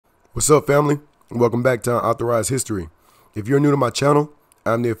What's up, family? Welcome back to Unauthorized History. If you're new to my channel,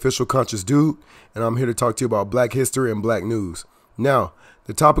 I'm the official conscious dude, and I'm here to talk to you about black history and black news. Now,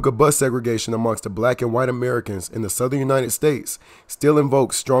 the topic of bus segregation amongst the black and white Americans in the southern United States still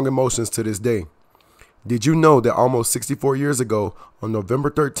invokes strong emotions to this day. Did you know that almost 64 years ago, on November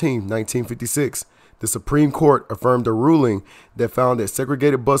 13, 1956, the Supreme Court affirmed a ruling that found that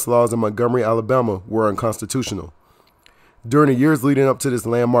segregated bus laws in Montgomery, Alabama were unconstitutional? During the years leading up to this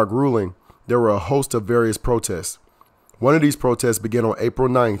landmark ruling, there were a host of various protests. One of these protests began on April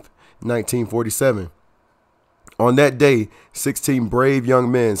 9th, 1947. On that day, 16 brave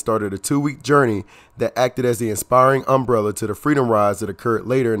young men started a 2-week journey that acted as the inspiring umbrella to the freedom rides that occurred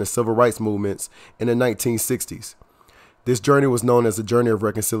later in the civil rights movements in the 1960s. This journey was known as the Journey of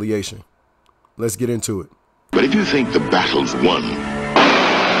Reconciliation. Let's get into it. But if you think the battle's won,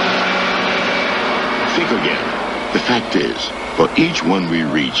 think again. The fact is, for each one we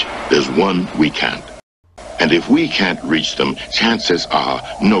reach, there's one we can't. And if we can't reach them, chances are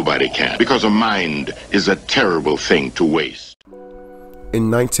nobody can, because a mind is a terrible thing to waste.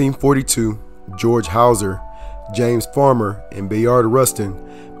 In 1942, George Hauser, James Farmer, and Bayard Rustin,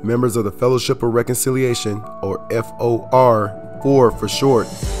 members of the Fellowship of Reconciliation, or FOR for short,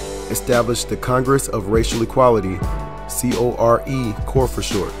 established the Congress of Racial Equality, CORE for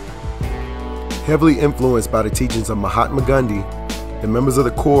short. Heavily influenced by the teachings of Mahatma Gandhi, the members of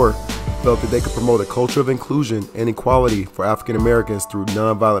the Corps felt that they could promote a culture of inclusion and equality for African Americans through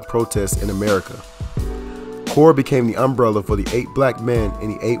nonviolent protests in America. CORE became the umbrella for the 8 black men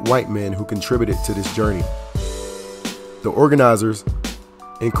and the 8 white men who contributed to this journey. The organizers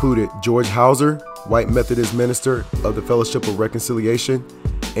included George Hauser, white Methodist minister of the Fellowship of Reconciliation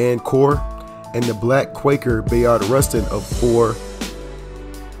and CORE, and the black Quaker Bayard Rustin of FOR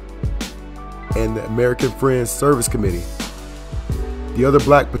and the American Friends Service Committee. The other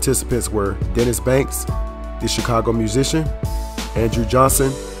black participants were Dennis Banks, the Chicago musician, Andrew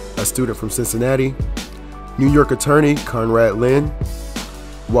Johnson, a student from Cincinnati, New York attorney Conrad Lynn,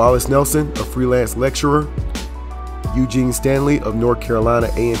 Wallace Nelson, a freelance lecturer, Eugene Stanley of North Carolina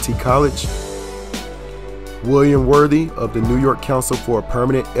A&T College, William Worthy of the New York Council for a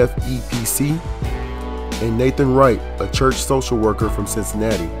Permanent FEPC, and Nathan Wright, a church social worker from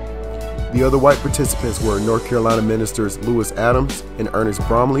Cincinnati. The other white participants were North Carolina ministers Lewis Adams and Ernest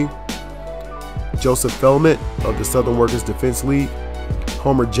Bromley, Joseph Fellman of the Southern Workers Defense League,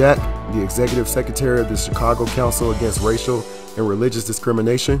 Homer Jack, the executive secretary of the Chicago Council Against Racial and Religious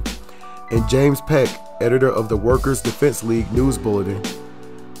Discrimination, and James Peck, editor of the Workers Defense League News Bulletin,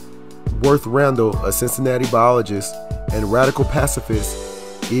 Worth Randall, a Cincinnati biologist, and radical pacifist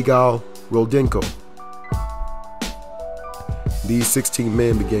Igal Rodenko. These 16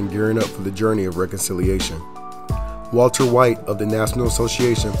 men began gearing up for the journey of reconciliation. Walter White of the National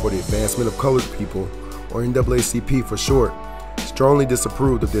Association for the Advancement of Colored People, or NAACP for short, strongly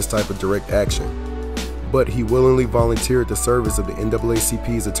disapproved of this type of direct action, but he willingly volunteered the service of the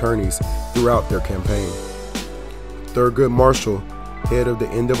NAACP's attorneys throughout their campaign. Thurgood Marshall, head of the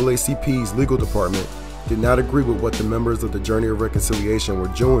NAACP's legal department, did not agree with what the members of the Journey of Reconciliation were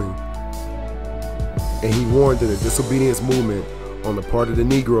doing, and he warned that the disobedience movement on the part of the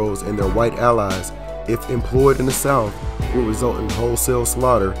Negroes and their white allies, if employed in the South, would result in wholesale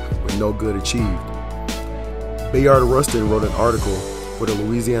slaughter with no good achieved. Bayard Rustin wrote an article for the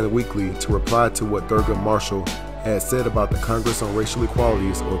Louisiana Weekly to reply to what Thurgood Marshall had said about the Congress on Racial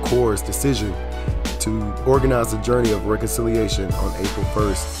Equality's, or CORE's, decision to organize the Journey of Reconciliation on April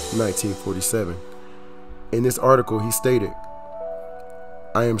 1st, 1947. In this article, he stated,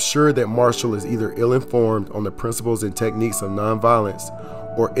 "I am sure that Marshall is either ill-informed on the principles and techniques of nonviolence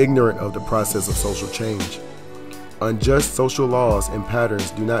or ignorant of the process of social change. Unjust social laws and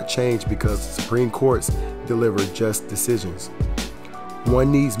patterns do not change because the Supreme Courts deliver just decisions.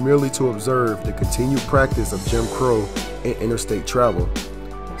 One needs merely to observe the continued practice of Jim Crow in interstate travel,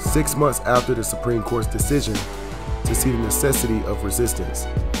 6 months after the Supreme Court's decision, to see the necessity of resistance.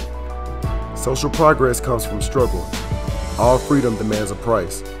 Social progress comes from struggle. All freedom demands a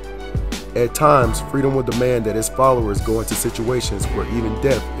price. At times, freedom will demand that its followers go into situations where even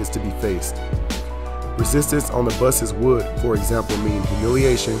death is to be faced. Resistance on the buses would, for example, mean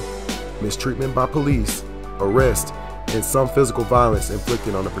humiliation, mistreatment by police, arrest, and some physical violence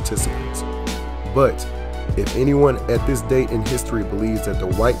inflicted on the participants. But if anyone at this date in history believes that the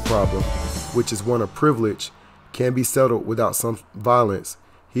white problem, which is one of privilege, can be settled without some violence,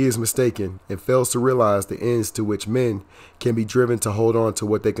 he is mistaken and fails to realize the ends to which men can be driven to hold on to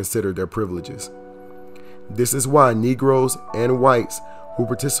what they consider their privileges. This is why Negroes and whites who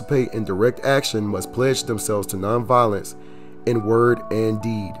participate in direct action must pledge themselves to nonviolence in word and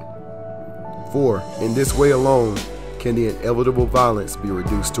deed. For in this way alone can the inevitable violence be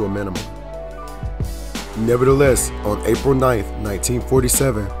reduced to a minimum. Nevertheless, on April 9th,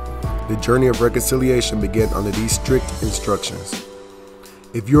 1947, the journey of reconciliation began under these strict instructions.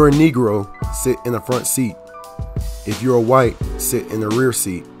 If you're a Negro, sit in the front seat. If you're a white, sit in the rear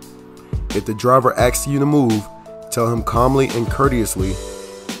seat. If the driver asks you to move, tell him calmly and courteously,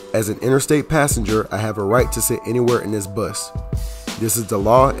 as an interstate passenger, I have a right to sit anywhere in this bus. This is the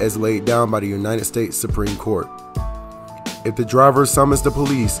law as laid down by the United States Supreme Court. If the driver summons the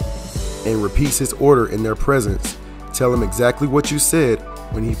police and repeats his order in their presence, tell him exactly what you said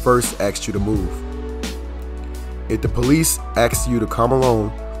when he first asked you to move. If the police asks you to come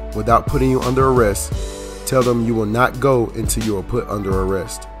alone without putting you under arrest, tell them you will not go until you are put under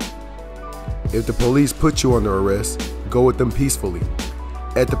arrest. If the police put you under arrest, go with them peacefully.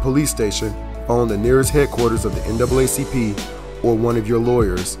 At the police station, phone the nearest headquarters of the NAACP or one of your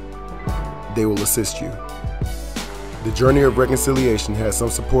lawyers. They will assist you. The journey of reconciliation has some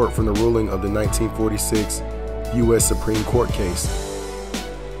support from the ruling of the 1946 U.S. Supreme Court case.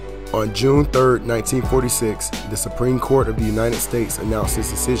 On June 3, 1946, the Supreme Court of the United States announced its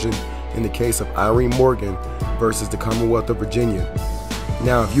decision in the case of Irene Morgan versus the Commonwealth of Virginia.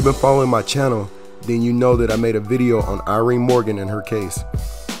 Now, if you've been following my channel, then you know that I made a video on Irene Morgan and her case.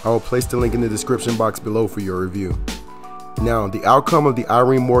 I will place the link in the description box below for your review. Now, the outcome of the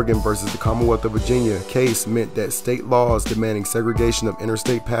Irene Morgan versus the Commonwealth of Virginia case meant that state laws demanding segregation of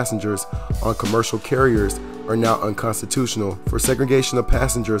interstate passengers on commercial carriers are now unconstitutional, for segregation of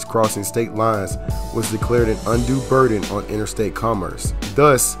passengers crossing state lines was declared an undue burden on interstate commerce.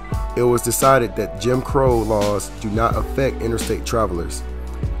 Thus, it was decided that Jim Crow laws do not affect interstate travelers.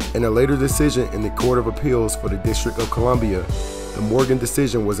 In a later decision in the Court of Appeals for the District of Columbia, the Morgan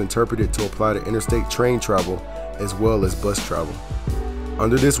decision was interpreted to apply to interstate train travel as well as bus travel.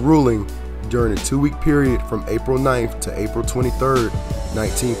 Under this ruling, during a 2-week period from April 9th to April 23rd,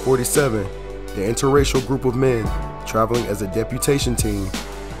 1947, the interracial group of men traveling as a deputation team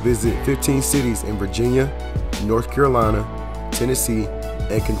visited 15 cities in Virginia, North Carolina, Tennessee,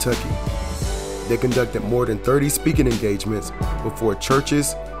 and Kentucky. They conducted more than 30 speaking engagements before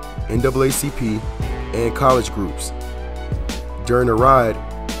churches, NAACP, and college groups. During the ride,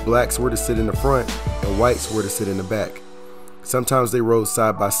 blacks were to sit in the front and whites were to sit in the back. Sometimes they rode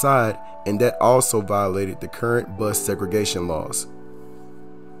side by side, and that also violated the current bus segregation laws.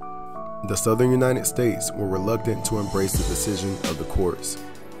 The Southern United States were reluctant to embrace the decision of the courts.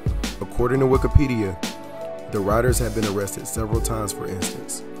 According to Wikipedia, the riders had been arrested several times. For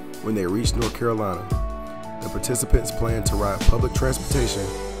instance, when they reached North Carolina, the participants planned to ride public transportation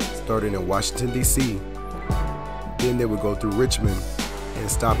starting in Washington, D.C. Then they would go through Richmond and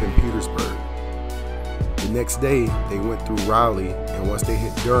stop in Petersburg. The next day, they went through Raleigh, and once they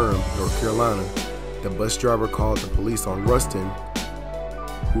hit Durham, North Carolina, the bus driver called the police on Rustin,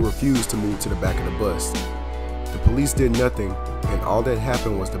 who refused to move to the back of the bus. The police did nothing, and all that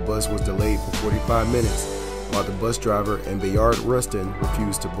happened was the bus was delayed for 45 minutes, while the bus driver and Bayard Rustin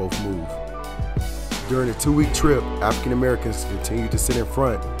refused to both move. During the 2-week trip, African Americans continued to sit in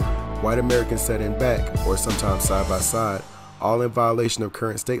front, white Americans sat in back, or sometimes side by side, all in violation of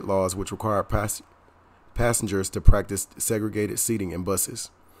current state laws which require passengers to practice segregated seating in buses.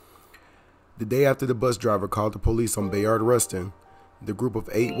 The day after the bus driver called the police on Bayard Rustin, the group of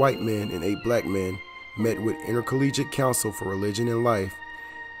 8 white men and 8 black men met with Intercollegiate Council for Religion and Life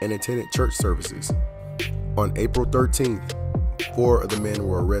and attended church services. On April 13th, 4 of the men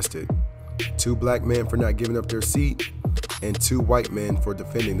were arrested, 2 black men for not giving up their seat, and 2 white men for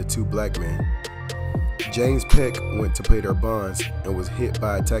defending the 2 black men. James Peck went to pay their bonds and was hit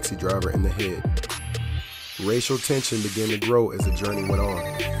by a taxi driver in the head. Racial tension began to grow as the journey went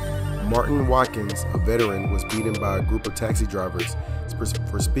on. Martin Watkins, a veteran, was beaten by a group of taxi drivers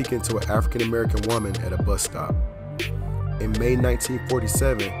for speaking to an African American woman at a bus stop. In May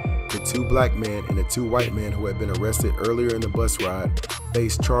 1947, the 2 black men and the 2 white men who had been arrested earlier in the bus ride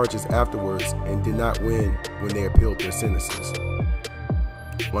faced charges afterwards and did not win when they appealed their sentences.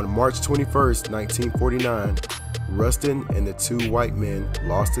 On March 21, 1949, Rustin and the 2 white men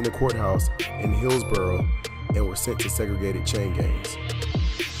lost in the courthouse in Hillsborough and were sent to segregated chain gangs.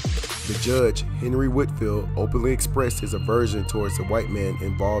 The judge, Henry Whitfield, openly expressed his aversion towards the white men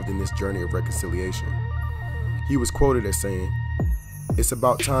involved in this journey of reconciliation. He was quoted as saying, "It's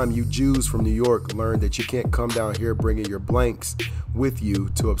about time you Jews from New York learned that you can't come down here bringing your blanks with you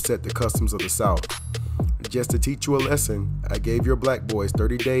to upset the customs of the South. Just to teach you a lesson, I gave your black boys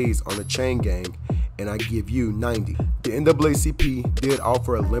 30 days on the chain gang, and I give you 90. The NAACP did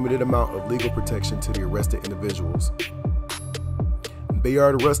offer a limited amount of legal protection to the arrested individuals. and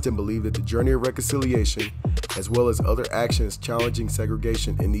Bayard Rustin believed that the journey of reconciliation, as well as other actions challenging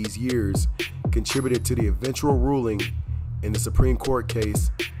segregation in these years, contributed to the eventual ruling in the Supreme Court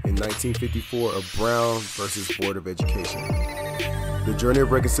case in 1954 of Brown versus Board of Education. The journey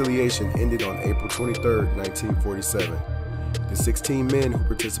of reconciliation ended on April 23, 1947. The 16 men who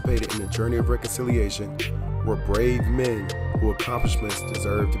participated in the journey of reconciliation were brave men whose accomplishments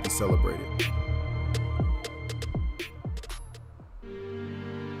deserve to be celebrated.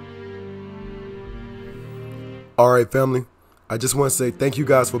 Alright family, I just want to say thank you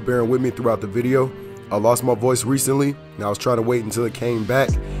guys for bearing with me throughout the video. I lost my voice recently and I was trying to wait until it came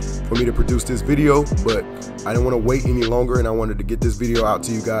back for me to produce this video, but I didn't want to wait any longer and I wanted to get this video out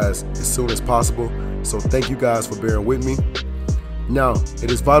to you guys as soon as possible. So thank you guys for bearing with me. Now,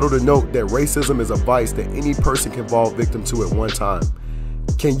 it is vital to note that racism is a vice that any person can fall victim to at one time.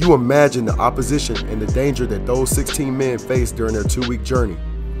 Can you imagine the opposition and the danger that those 16 men faced during their 2-week journey?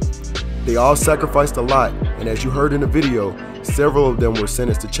 They all sacrificed a lot, and as you heard in the video, several of them were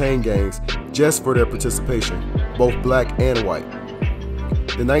sentenced to chain gangs just for their participation, both black and white.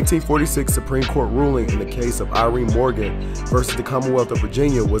 The 1946 Supreme Court ruling in the case of Irene Morgan versus the Commonwealth of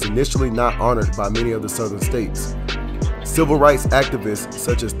Virginia was initially not honored by many of the southern states. Civil rights activists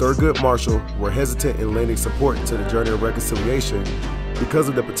such as Thurgood Marshall were hesitant in lending support to the journey of reconciliation because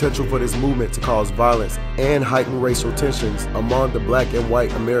of the potential for this movement to cause violence and heighten racial tensions among the black and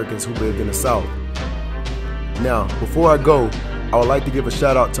white Americans who lived in the South. Now, before I go, I would like to give a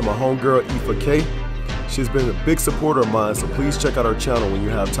shout out to my homegirl Aoife K. She's been a big supporter of mine, so please check out her channel when you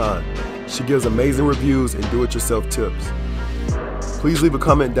have time. She gives amazing reviews and do-it-yourself tips. Please leave a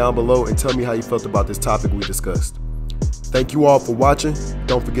comment down below and tell me how you felt about this topic we discussed. Thank you all for watching.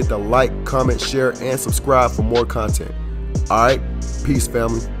 Don't forget to like, comment, share, and subscribe for more content. Alright, peace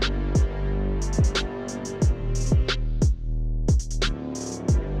family.